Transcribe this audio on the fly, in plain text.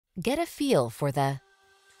Get a feel for the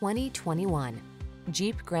 2021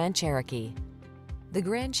 Jeep Grand Cherokee. The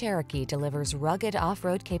Grand Cherokee delivers rugged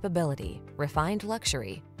off-road capability, refined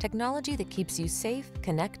luxury, technology that keeps you safe,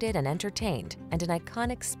 connected, and entertained, and an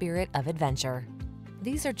iconic spirit of adventure.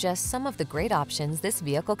 These are just some of the great options this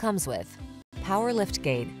vehicle comes with: power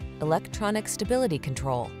liftgate, electronic stability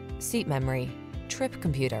control, seat memory, trip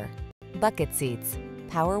computer, bucket seats,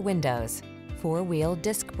 power windows, four-wheel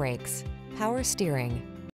disc brakes, power steering.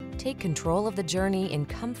 Take control of the journey in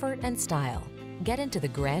comfort and style. Get into the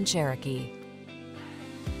Grand Cherokee.